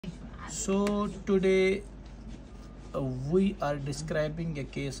So today we are describing a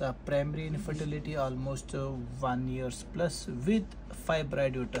case of primary infertility, almost 1 years plus, with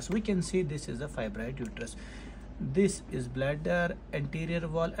fibroid uterus. We can see this is a fibroid uterus. This is bladder, anterior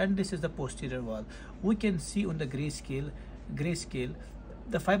wall, and this is the posterior wall. We can see on the grayscale,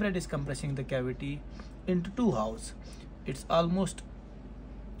 the fibroid is compressing the cavity into two halves. It's almost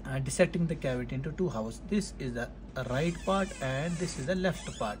dissecting the cavity into two halves. This is the right part and this is the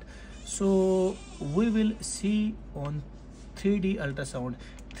left part. So we will see on 3D ultrasound.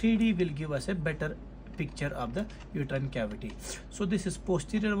 3D will give us a better picture of the uterine cavity. So this is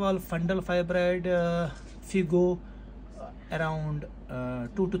posterior wall, fundal fibroid, Figo around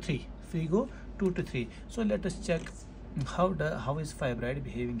 2 to 3. Figo 2 to 3. So let us check how is fibroid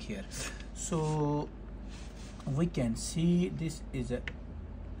behaving here. So we can see this is a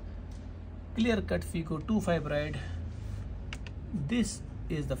clear-cut Figo 2 fibroid. This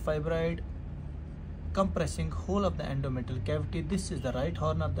is the fibroid compressing whole of the endometrial cavity. This is the right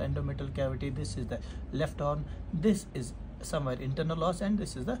horn of the endometrial cavity. This is the left horn. This is somewhere internal os, and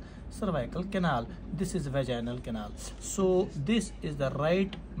this is the cervical canal. This is vaginal canal. So this is the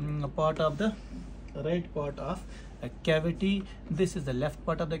right part of the cavity. This is the left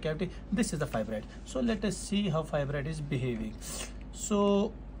part of the cavity. This is the fibroid. So let us see how fibroid is behaving.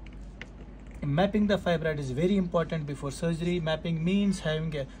 So mapping the fibroid is very important before surgery. Mapping means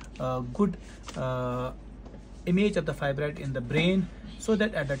having a good image of the fibroid in the brain, so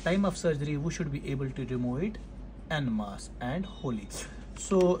that at the time of surgery we should be able to remove it en masse and wholly.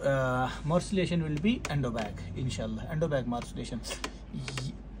 So morcellation will be endobag, inshallah, endobag morcellation.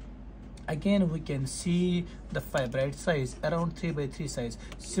 Again we can see the fibroid size around 3 by 3 size,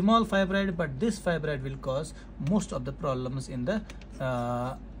 small fibroid, but this fibroid will cause most of the problems in the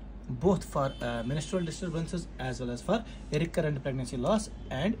both for menstrual disturbances as well as for recurrent pregnancy loss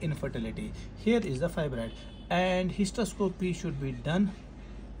and infertility. Here is the fibroid, and hysteroscopy should be done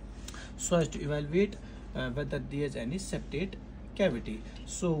so as to evaluate whether there is any septate cavity.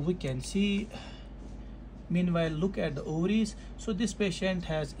 So we can see, meanwhile, look at the ovaries. So this patient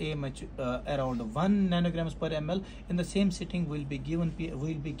has around 1 nanograms per ml. In the same sitting we'll be giving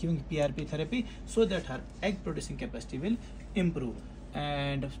PRP therapy so that her egg producing capacity will improve,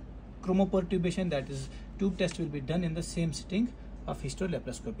 and chromoperturbation, that is tube test, will be done in the same sitting of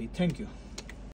histolaparoscopy. Thank you.